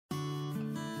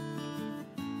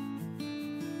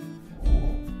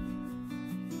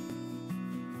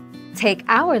Take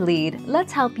our lead,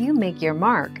 let's help you make your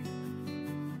mark.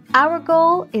 Our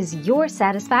goal is your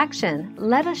satisfaction.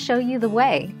 Let us show you the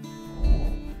way.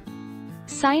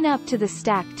 Sign up to the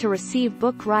stack to receive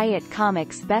Book Riot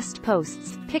Comics best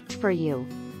posts, picked for you.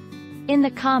 In the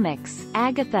comics,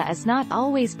 Agatha is not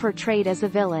always portrayed as a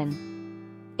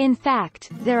villain. In fact,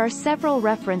 there are several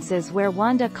references where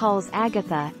Wanda calls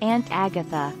Agatha Aunt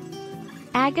Agatha.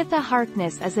 Agatha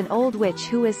Harkness is an old witch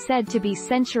who is said to be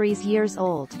centuries years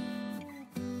old.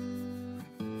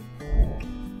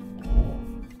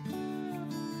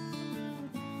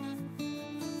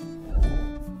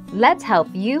 Let's help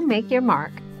you make your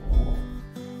mark.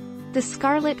 The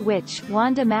Scarlet Witch,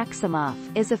 Wanda Maximoff,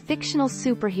 is a fictional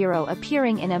superhero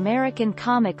appearing in American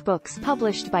comic books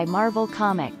published by Marvel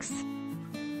Comics.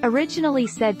 Originally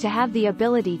said to have the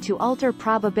ability to alter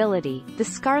probability, the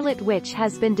Scarlet Witch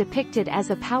has been depicted as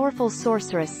a powerful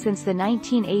sorceress since the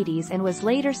 1980s and was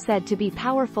later said to be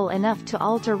powerful enough to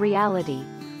alter reality.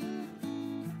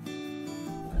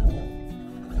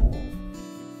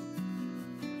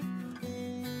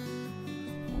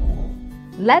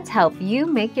 Let's help you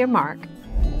make your mark.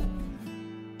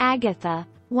 Agatha.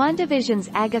 WandaVision's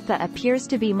Agatha appears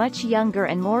to be much younger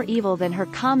and more evil than her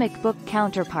comic book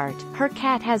counterpart. Her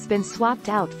cat has been swapped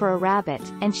out for a rabbit,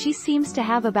 and she seems to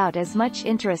have about as much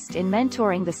interest in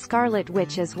mentoring the Scarlet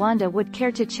Witch as Wanda would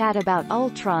care to chat about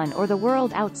Ultron or the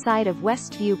world outside of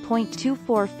Westview.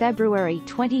 24 February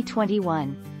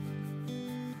 2021.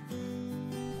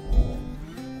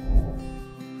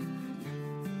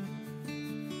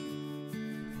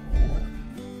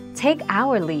 Take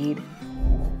our lead.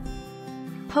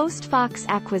 Post-Fox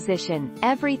acquisition,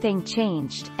 everything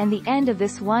changed, and the end of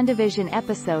this WandaVision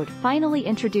episode finally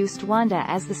introduced Wanda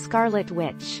as the Scarlet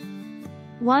Witch.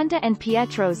 Wanda and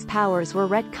Pietro's powers were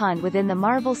retconned within the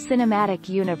Marvel Cinematic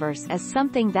Universe as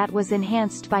something that was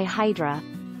enhanced by Hydra.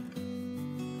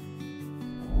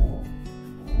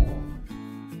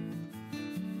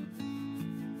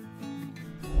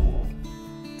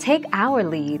 Take our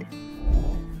lead.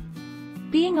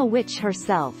 Being a witch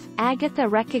herself, Agatha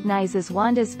recognizes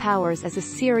Wanda's powers as a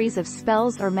series of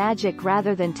spells or magic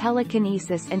rather than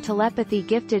telekinesis and telepathy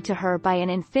gifted to her by an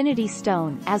Infinity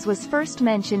Stone, as was first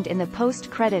mentioned in the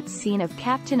post-credits scene of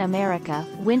Captain America,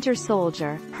 Winter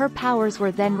Soldier. Her powers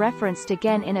were then referenced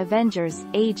again in Avengers: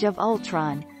 Age of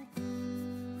Ultron.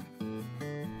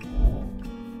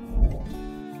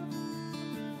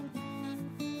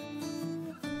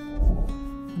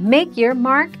 Make your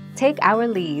mark, take our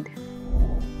lead.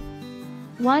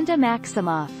 Wanda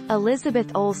Maximoff,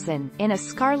 Elizabeth Olsen, in a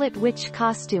Scarlet Witch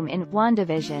costume in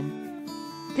WandaVision.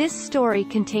 This story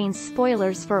contains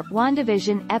spoilers for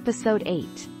WandaVision Episode 8.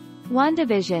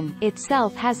 WandaVision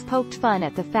itself has poked fun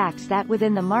at the fact that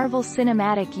within the Marvel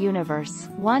Cinematic Universe,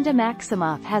 Wanda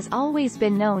Maximoff has always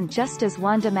been known just as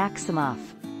Wanda Maximoff.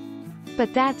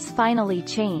 But that's finally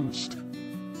changed.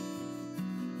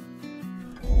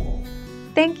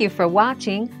 Thank you for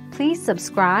watching. Please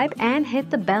subscribe and hit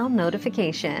the bell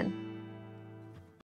notification.